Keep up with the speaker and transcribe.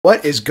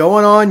What is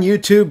going on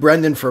YouTube?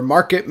 Brendan for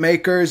Market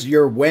Makers,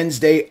 your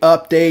Wednesday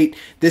update.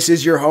 This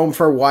is your home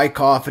for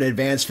Wyckoff and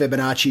Advanced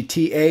Fibonacci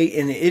TA,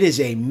 and it is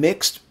a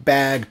mixed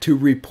bag to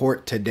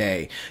report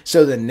today.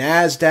 So the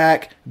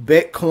NASDAQ,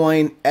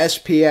 Bitcoin,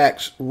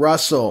 SPX,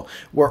 Russell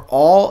were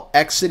all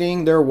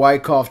exiting their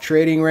Wyckoff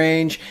trading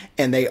range,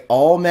 and they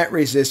all met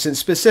resistance.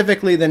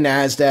 Specifically the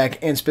NASDAQ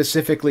and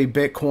specifically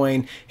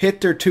Bitcoin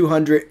hit their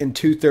 200 and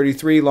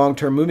 233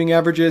 long-term moving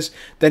averages.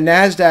 The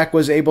NASDAQ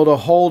was able to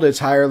hold its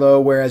higher low,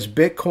 whereas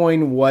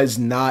Bitcoin was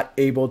not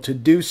able to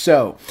do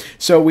so.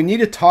 So we need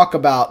to talk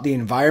about the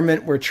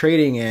environment we're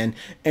trading in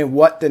and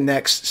what the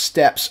next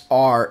steps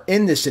are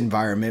in this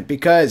environment,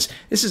 because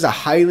this is a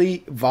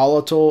highly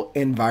volatile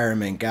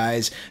environment,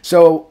 guys.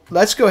 So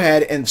let's go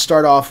ahead and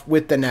start off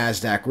with the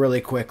NASDAQ really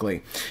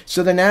quickly.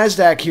 So the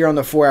NASDAQ here on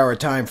the 4-hour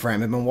time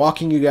frame, I've been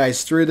walking you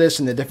guys through this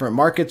in the different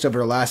markets over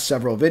the last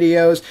several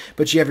videos,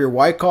 but you have your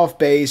Wyckoff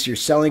base, your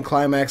selling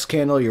climax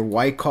candle, your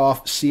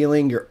Wyckoff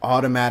ceiling, your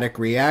automatic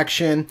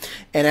reaction.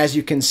 And as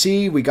you can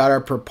see, we got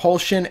our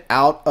propulsion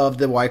out of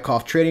the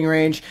Wyckoff trading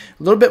range.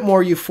 A little bit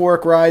more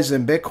euphoric rise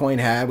than Bitcoin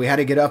had. We had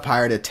to get up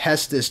higher to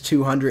test this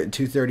 200 and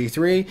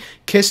 233.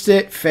 Kissed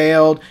it,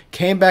 failed,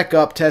 came back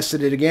up,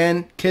 tested it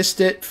again, kissed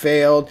it,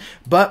 failed,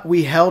 but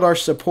we held our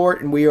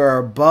support and we are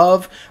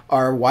above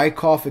our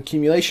Wyckoff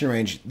accumulation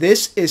range.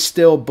 This is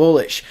still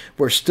bullish.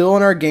 We're still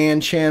in our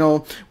Gann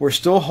channel. We're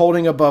still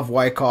holding above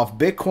Wyckoff.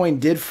 Bitcoin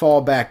did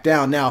fall back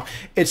down. Now,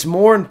 it's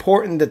more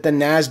important that the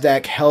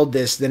NASDAQ held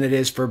this than it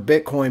is for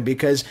Bitcoin,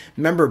 because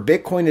remember,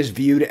 Bitcoin is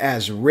viewed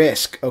as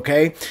risk,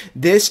 okay?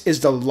 This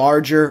is the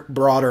larger,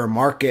 broader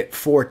market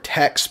for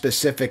tech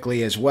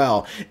specifically as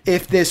well.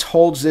 If this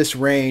holds this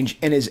range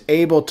and is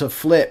able to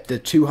flip the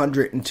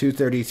 200 and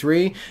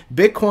 233,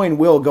 Bitcoin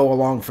will go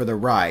along for the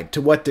ride.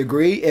 To what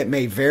degree? It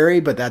may vary,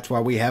 but that's why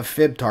we have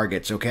fib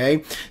targets,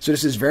 okay? So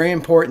this is very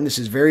important. This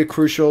is very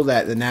crucial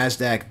that the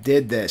NASDAQ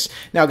did this.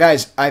 Now,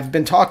 guys, I've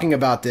been talking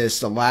about this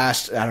the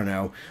last, I don't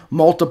know,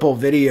 multiple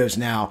videos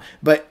now,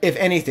 but if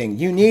anything,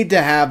 you need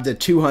to have the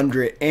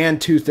 200 and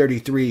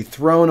 233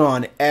 thrown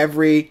on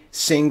every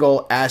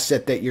single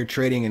asset that you're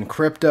trading in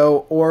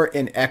crypto or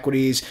in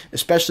equities,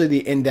 especially the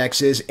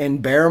indexes. In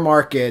bear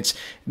markets,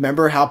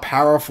 remember how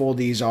powerful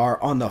these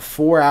are on the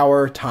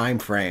 4-hour time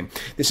frame.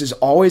 This is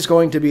always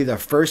going to be the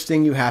first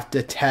thing you have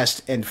to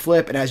test and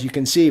flip. And as you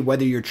can see,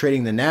 whether you're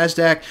trading the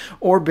NASDAQ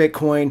or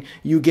Bitcoin,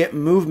 you get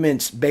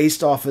movements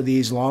based off of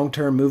these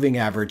long-term moving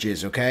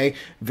averages, okay?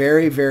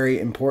 Very, very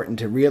important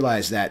to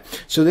realize that.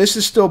 So this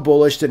is still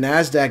bullish. The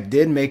NASDAQ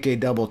did make a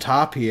double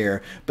top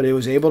here, but it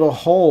was able to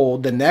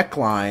hold the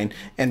neckline,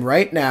 and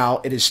right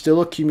now it is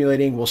still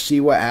accumulating. We'll see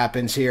what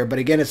happens here, but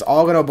again, it's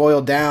all going to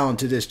boil down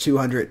to this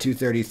 200,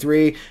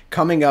 233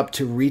 coming up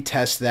to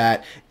retest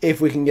that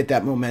if we can get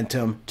that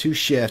momentum to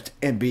shift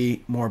and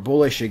be more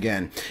bullish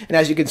again. And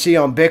as you can see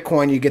on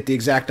Bitcoin, you get the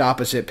exact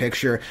opposite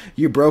picture.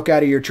 You broke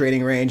out of your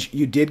trading range.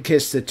 You did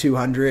kiss the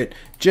 200,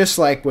 just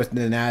like with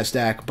the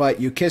NASDAQ, but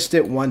you kissed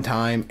it one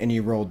time and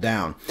you rolled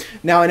down.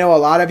 Now, I know a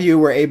lot of you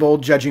were able,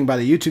 judging by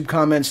the YouTube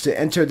comments, to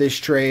enter this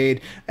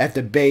trade at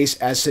the base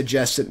as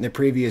suggested in the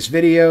previous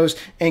videos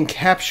and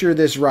capture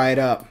this ride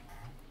up.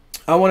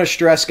 I want to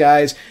stress,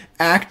 guys,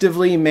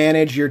 actively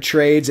manage your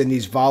trades in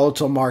these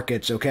volatile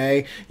markets,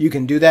 okay? You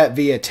can do that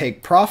via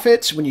take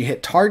profits when you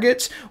hit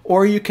targets,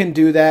 or you can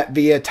do that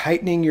via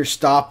tightening your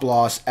stop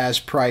loss as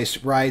price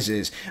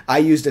rises. I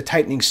use the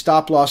tightening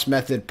stop loss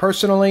method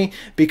personally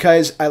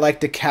because I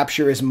like to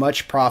capture as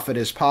much profit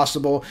as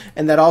possible,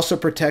 and that also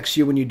protects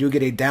you when you do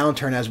get a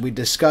downturn. As we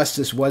discussed,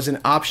 this was an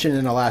option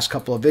in the last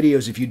couple of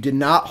videos. If you did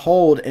not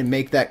hold and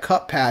make that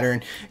cut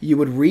pattern, you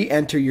would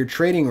re-enter your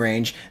trading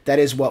range. That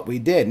is what we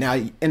did.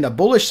 Now, in the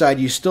bullish side,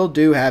 you still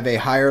do have a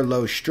higher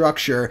low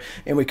structure,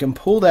 and we can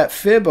pull that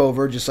fib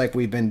over just like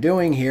we've been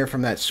doing here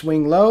from that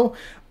swing low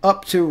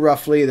up to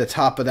roughly the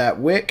top of that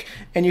wick,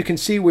 and you can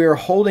see we're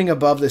holding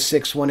above the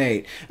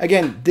 618.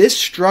 Again, this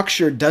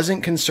structure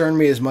doesn't concern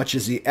me as much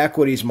as the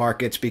equities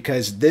markets,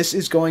 because this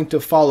is going to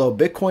follow.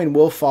 Bitcoin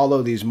will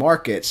follow these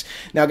markets.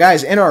 Now,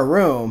 guys, in our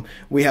room,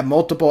 we have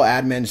multiple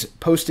admins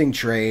posting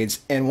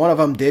trades, and one of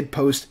them did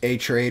post a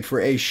trade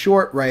for a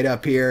short right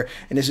up here,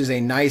 and this is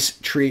a nice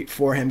treat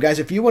for him. Guys,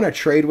 if you want to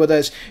trade with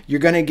us, you're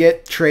going to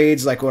get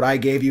trades like what I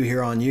gave you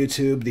here on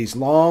YouTube, these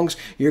longs.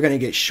 You're going to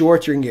get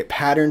shorts, you're going to get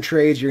pattern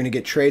trades, you're going to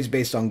get trades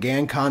based on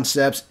Gann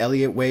concepts,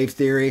 Elliott wave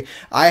theory.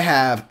 I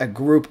have a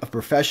group of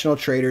professional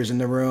traders in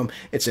the room.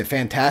 It's a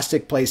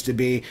fantastic place to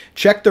be.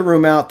 Check the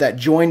room out. That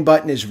join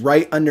button is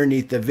right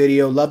underneath the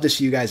video. Love to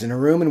see you guys in the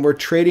room. And we're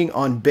trading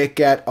on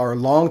BITGET, our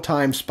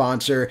longtime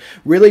sponsor.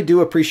 Really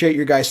do appreciate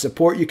your guys'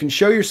 support. You can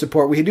show your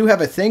support. We do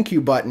have a thank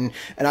you button,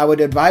 and I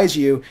would advise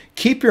you,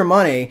 keep your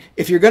money.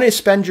 If you're going to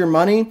spend your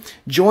money,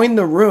 join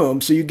the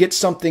room so you get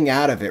something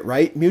out of it,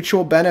 right?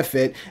 Mutual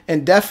benefit.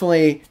 And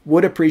definitely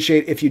would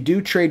appreciate if you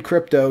do trade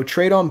crypto crypto,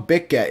 trade on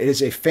BitGet. It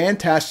is a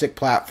fantastic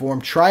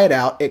platform. Try it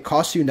out. It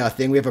costs you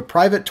nothing. We have a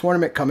private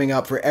tournament coming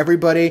up for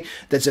everybody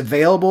that's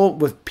available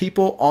with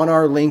people on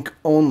our link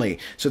only.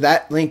 So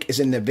that link is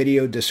in the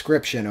video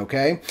description,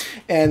 okay?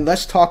 And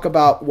let's talk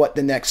about what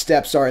the next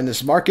steps are in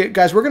this market.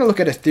 Guys, we're going to look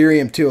at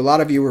Ethereum too. A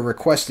lot of you were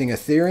requesting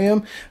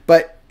Ethereum,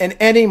 but in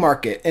any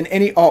market, in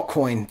any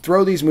altcoin,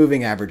 throw these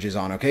moving averages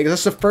on, okay? Because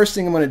that's the first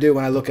thing I'm going to do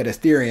when I look at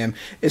Ethereum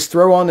is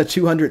throw on the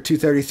 200,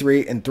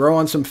 233 and throw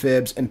on some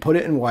fibs and put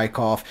it in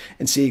Wyckoff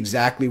and see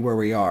exactly where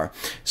we are.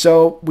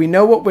 So we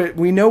know what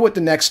the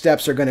next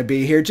steps are going to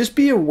be here. Just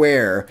be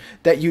aware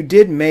that you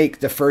did make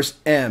the first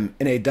M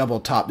in a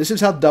double top. This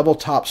is how double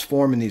tops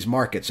form in these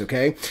markets,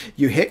 okay?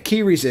 You hit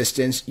key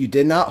resistance, you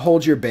did not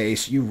hold your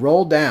base, you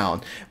roll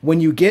down. When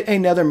you get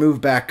another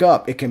move back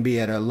up, it can be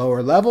at a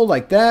lower level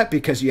like that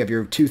because you have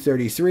your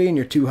 233 and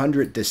your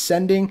 200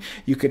 descending.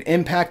 You could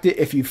impact it.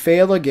 If you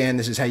fail again,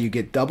 this is how you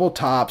get double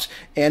tops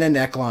and a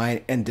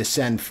neckline and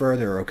descend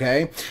further,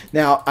 okay?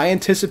 Now, I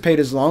anticipate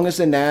as long as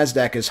the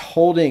NASDAQ is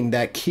holding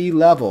that key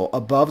level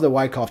above the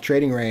Wyckoff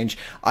trading range,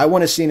 I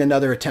want to see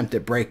another attempt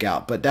at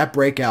breakout, but that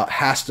breakout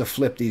has to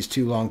flip these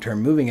two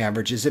long-term moving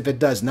averages. If it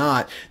does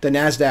not, the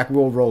NASDAQ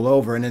will roll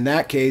over, and in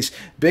that case,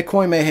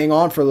 Bitcoin may hang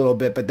on for a little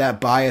bit, but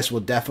that bias will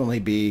definitely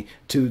be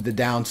to the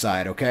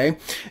downside, okay?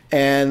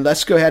 And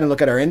let's go ahead and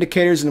look at our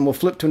indicators, and then we'll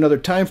flip to another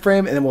time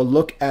frame, and then we'll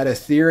look at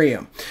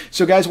Ethereum.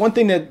 So guys, one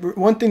thing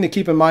to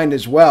keep in mind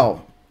as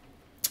well,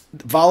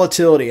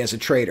 volatility as a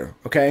trader,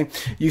 okay?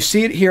 You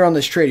see it here on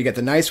this trade. You got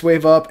the nice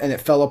wave up and it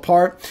fell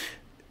apart.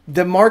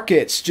 The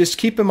markets, just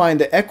keep in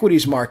mind the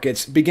equities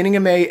markets, beginning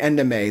of May, end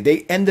of May,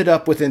 they ended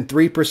up within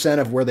 3%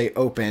 of where they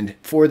opened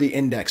for the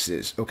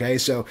indexes, okay?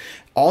 So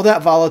all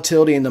that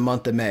volatility in the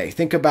month of May.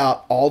 Think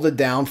about all the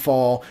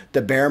downfall,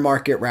 the bear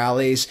market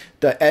rallies.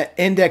 The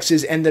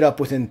indexes ended up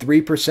within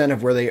 3%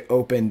 of where they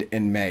opened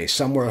in May.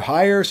 Some were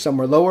higher, some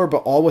were lower,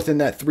 but all within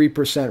that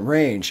 3%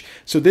 range.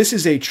 So this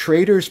is a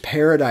trader's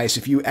paradise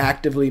if you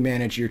actively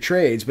manage your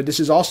trades. But this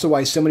is also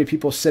why so many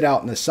people sit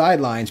out on the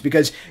sidelines,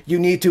 because you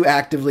need to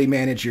actively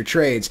manage your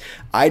trades.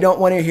 I don't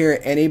want to hear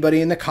anybody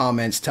in the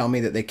comments tell me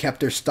that they kept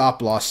their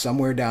stop loss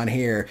somewhere down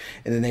here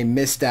and then they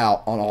missed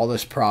out on all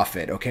this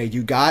profit, okay?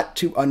 You got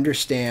to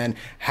understand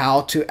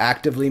how to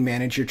actively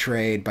manage your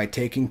trade by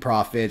taking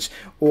profits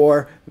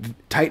or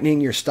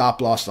tightening your stop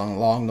loss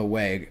along the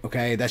way,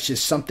 okay? That's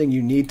just something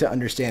you need to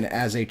understand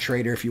as a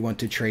trader if you want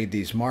to trade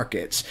these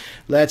markets.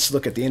 Let's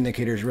look at the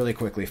indicators really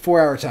quickly.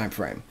 4-hour time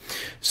frame.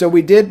 So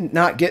we did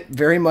not get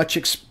very much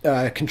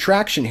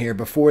contraction here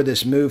before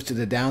this move to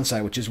the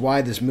downside, which is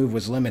why this move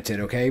was limited,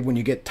 okay? When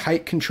you get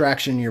tight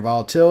contraction in your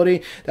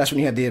volatility, that's when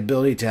you have the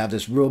ability to have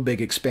this real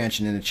big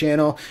expansion in the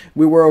channel.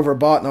 We were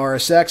overbought in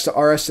RSX. The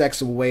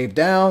RSX will wave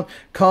down,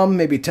 come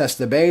maybe test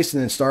the base,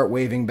 and then start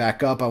waving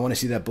back up. I want to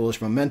see that bullish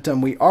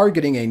momentum. We are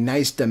getting a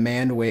nice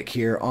demand wick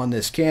here on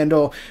this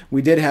candle.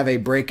 We did have a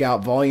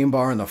breakout volume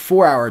bar in the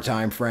 4-hour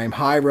time frame,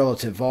 high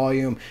relative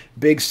volume,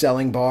 big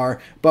selling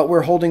bar, but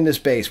we're holding this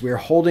base. We're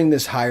holding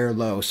this higher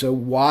low. So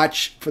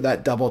watch for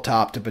that double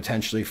top to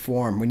potentially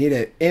form. We need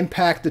to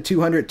impact the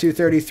 200,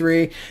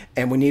 233,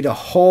 and we need to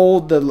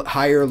hold the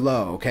higher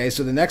low, okay?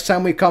 So the next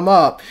time we come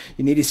up,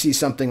 you need to see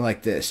something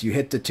like this. You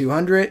hit the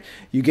 200,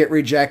 you get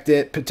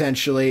rejected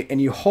potentially,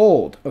 and you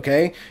hold,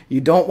 okay?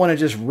 You don't want to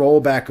just roll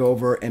back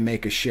over and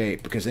make a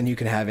shape, because then you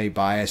can have a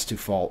bias to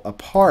fall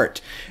apart.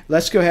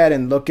 Let's go ahead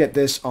and look at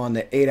this on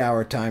the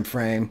 8-hour time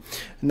frame.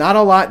 Not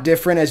a lot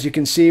different. As you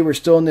can see, we're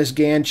still in this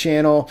Gann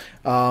channel.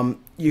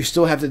 You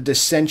still have the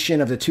dissension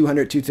of the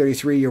 200,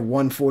 233, your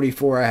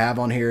 144 I have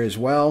on here as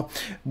well.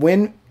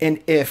 When and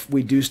if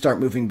we do start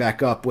moving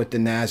back up with the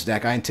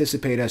NASDAQ, I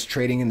anticipate us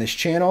trading in this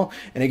channel.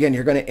 And again,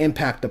 you're going to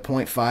impact the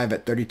 0.5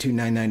 at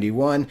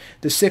 32,991.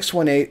 The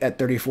 618 at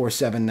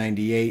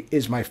 34,798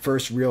 is my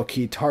first real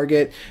key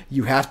target.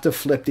 You have to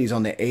flip these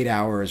on the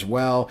 8-hour as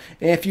well.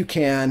 And if you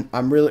can,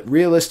 I'm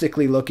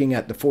realistically looking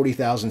at the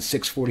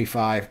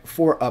 40,645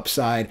 for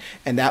upside,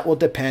 and that will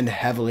depend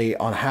heavily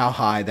on how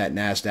high that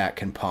NASDAQ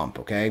can pump,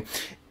 okay?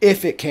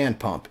 If it can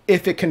pump,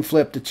 if it can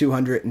flip to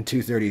 200 and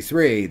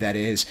 233, that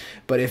is.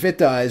 But if it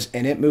does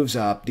and it moves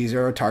up, these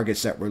are our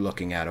targets that we're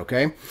looking at,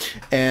 okay?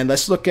 And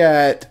let's look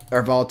at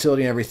our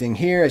volatility and everything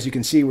here. As you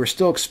can see, we're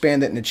still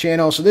expanded in the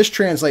channel. So this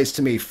translates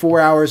to me 4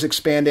 hours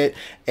expanded,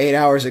 8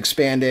 hours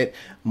expanded.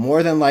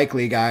 More than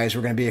likely, guys,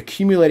 we're going to be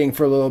accumulating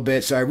for a little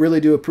bit. So I really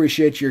do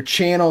appreciate your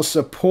channel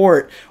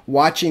support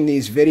watching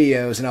these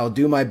videos, and I'll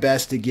do my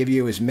best to give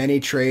you as many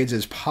trades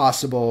as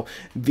possible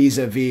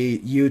vis-a-vis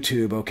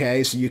YouTube,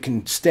 okay? So you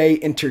can stay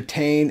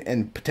entertained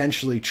and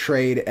potentially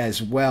trade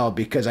as well,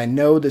 because I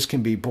know this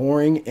can be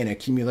boring in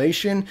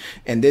accumulation,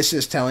 and this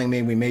is telling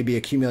me we may be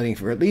accumulating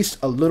for at least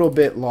a little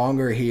bit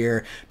longer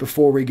here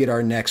before we get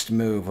our next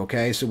move,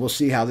 okay? So we'll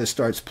see how this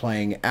starts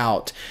playing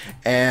out.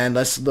 And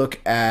let's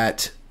look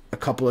at a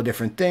couple of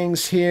different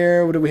things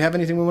here. Do we have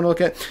anything we want to look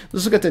at?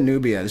 Let's look at the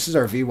Nubia. This is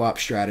our VWAP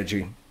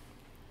strategy.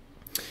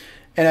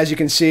 And as you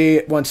can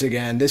see, once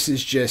again, this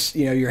is just,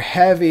 you know, your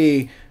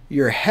heavy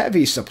your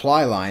heavy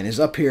supply line is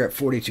up here at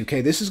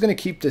 42K. This is going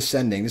to keep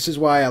descending. This is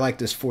why I like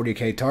this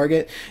 40K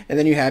target. And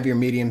then you have your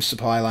medium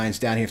supply lines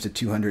down here to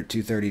 200,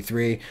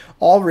 233.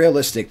 All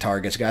realistic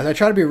targets, guys. I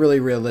try to be really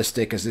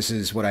realistic because this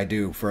is what I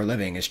do for a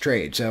living, is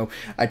trade. So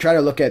I try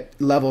to look at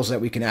levels that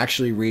we can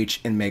actually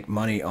reach and make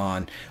money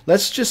on.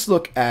 Let's just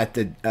look at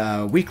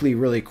the weekly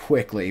really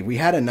quickly. We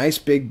had a nice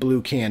big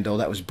blue candle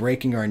that was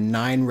breaking our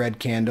 9 red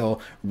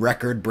candle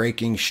record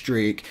breaking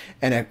streak.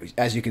 And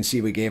as you can see,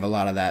 we gave a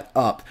lot of that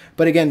up.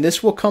 But again,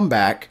 this will come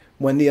back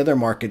when the other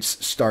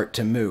markets start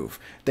to move.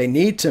 They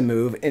need to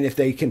move, and if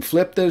they can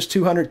flip those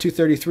 200,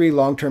 233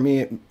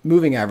 long-term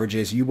moving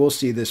averages, you will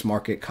see this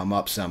market come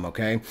up some,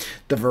 okay?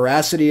 The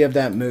veracity of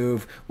that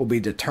move will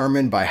be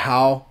determined by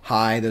how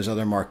high those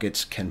other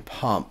markets can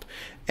pump.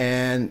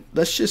 And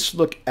let's just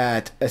look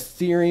at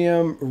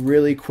Ethereum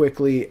really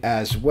quickly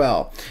as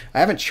well. I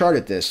haven't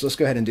charted this, so let's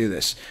go ahead and do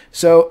this.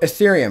 So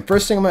Ethereum,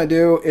 first thing I'm going to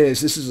do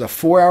is, this is a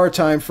 4-hour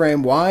time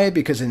frame. Why?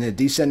 Because in a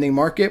descending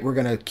market, we're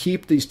going to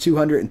keep these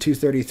 200 and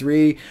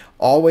 233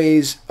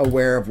 always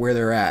aware of where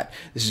they're at.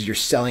 This is your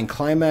selling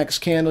climax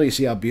candle. You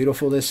see how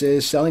beautiful this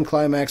is? Selling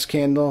climax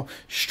candle,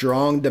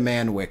 strong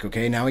demand wick.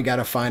 Okay, now we got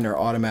to find our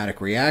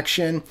automatic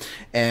reaction,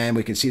 and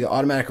we can see the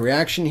automatic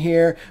reaction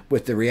here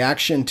with the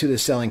reaction to the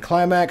selling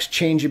climax,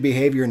 change of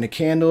behavior in the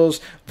candles,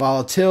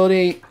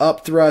 volatility,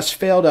 up thrust,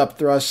 failed up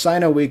thrust,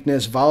 sign of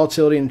weakness,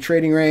 volatility in the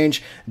trading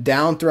range,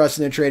 down thrust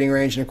in the trading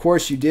range, and of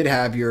course you did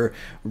have your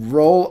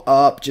roll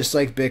up just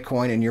like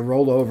Bitcoin and your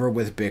roll over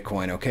with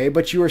Bitcoin, okay?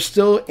 But you are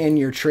still in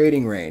your trading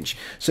range.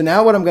 So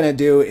now what I'm going to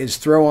do is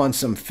throw on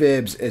some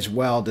fibs as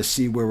well to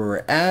see where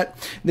we're at.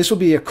 This will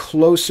be a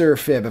closer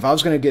fib. If I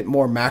was going to get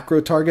more macro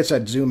targets,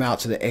 I'd zoom out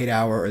to the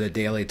 8-hour or the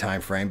daily time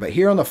frame. But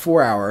here on the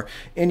 4-hour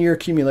in your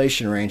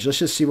accumulation range, let's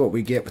just see what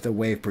we get with a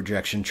wave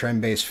projection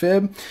trend-based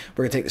fib.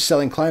 We're going to take the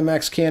selling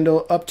climax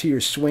candle up to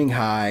your swing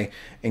high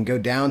and go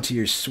down to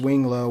your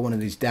swing low, one of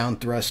these down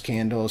thrust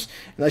candles.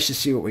 And let's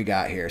just see what we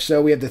got here.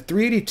 So we have the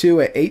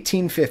 382 at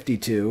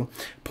 1852,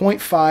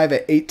 0.5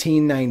 at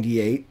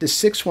 1898, the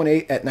 618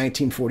 at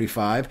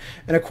 1945,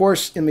 and of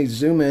course, let me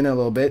zoom in a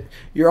little bit.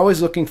 You're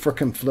always looking for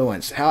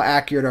confluence. How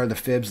accurate are the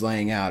fibs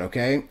laying out?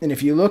 Okay, and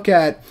if you look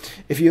at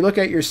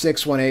your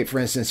 618, for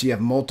instance, you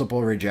have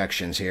multiple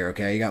rejections here.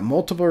 Okay, you got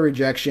multiple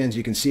rejections.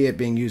 You can see it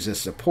being used as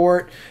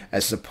support.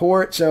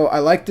 So I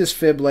like this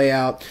fib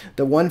layout.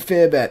 The one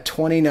fib at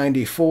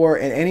 2094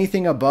 and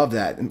anything above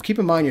that. And keep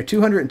in mind, your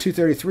 200 and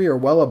 233 are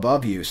well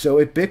above you. So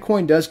if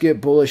Bitcoin does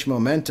get bullish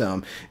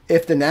momentum,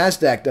 if the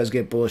NASDAQ does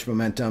get bullish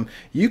momentum,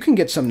 you can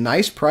get some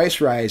nice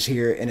price rise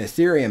here in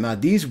Ethereum. Now,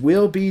 these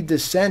will be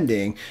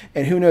descending,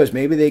 and who knows,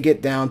 maybe they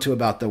get down to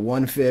about the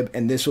 1 fib,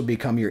 and this will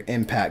become your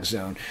impact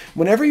zone.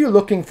 Whenever you're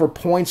looking for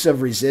points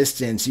of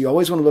resistance, you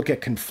always want to look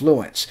at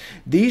confluence.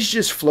 These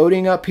just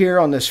floating up here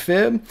on this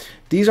fib,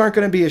 these aren't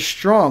going to be as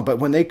strong, but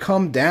when they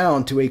come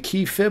down to a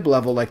key fib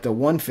level like the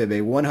 1 fib, a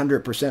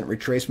 100%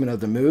 retracement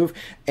of the move,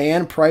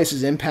 and price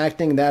is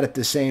impacting that at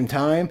the same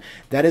time,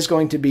 that is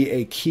going to be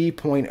a key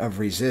point of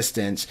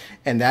resistance,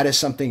 and that is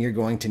something you're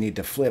going to need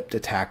to flip to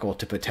tackle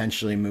to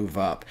potentially move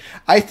up.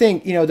 I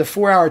think, you know, the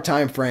 4-hour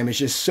time frame is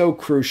just so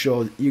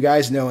crucial. You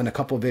guys know in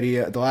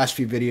the last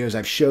few videos,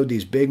 I've showed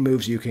these big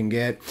moves you can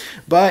get,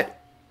 but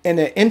in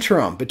the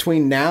interim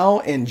between now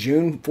and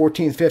June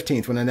 14th,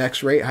 15th, when the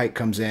next rate hike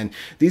comes in,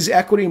 these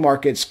equity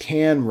markets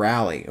can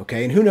rally,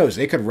 okay? And who knows,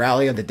 they could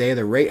rally on the day of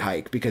the rate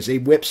hike because they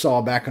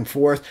whipsaw back and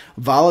forth,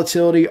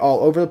 volatility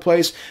all over the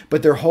place,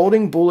 but they're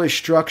holding bullish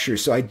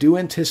structures. So I do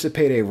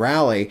anticipate a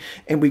rally,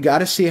 and we got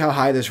to see how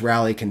high this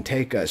rally can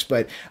take us.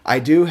 But I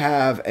do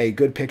have a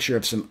good picture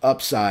of some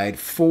upside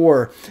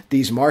for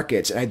these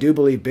markets, and I do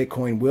believe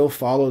Bitcoin will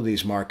follow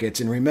these markets.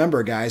 And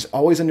remember, guys,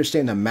 always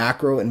understand the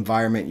macro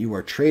environment you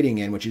are trading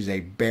in, which is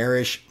a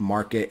bearish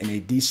market and a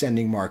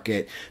descending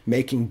market,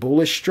 making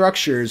bullish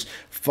structures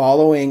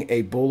following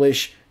a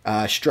bullish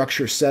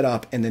structure set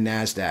up in the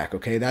NASDAQ.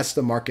 Okay, that's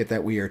the market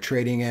that we are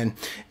trading in.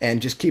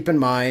 And just keep in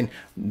mind,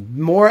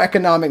 more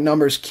economic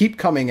numbers keep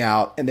coming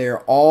out and they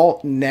are all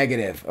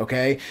negative.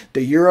 Okay,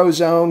 the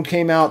Eurozone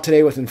came out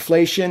today with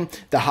inflation,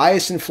 the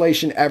highest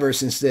inflation ever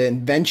since the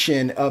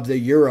invention of the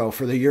euro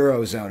for the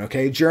Eurozone.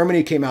 Okay,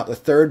 Germany came out the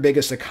 3rd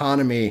biggest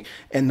economy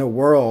in the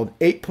world,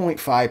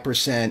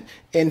 8.5%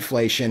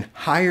 inflation,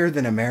 higher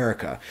than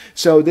America.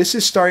 So this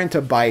is starting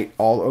to bite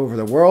all over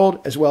the world,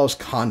 as well as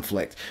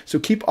conflict. So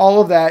keep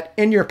all of that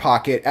in your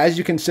pocket as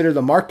you consider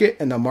the market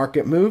and the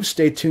market moves.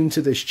 Stay tuned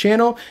to this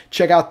channel.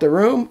 Check out the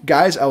room.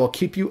 Guys, I will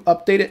keep you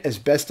updated as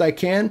best I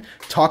can.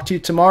 Talk to you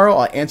tomorrow.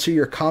 I'll answer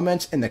your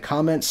comments in the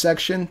comments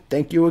section.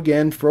 Thank you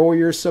again for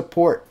your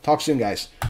support. Talk soon, guys.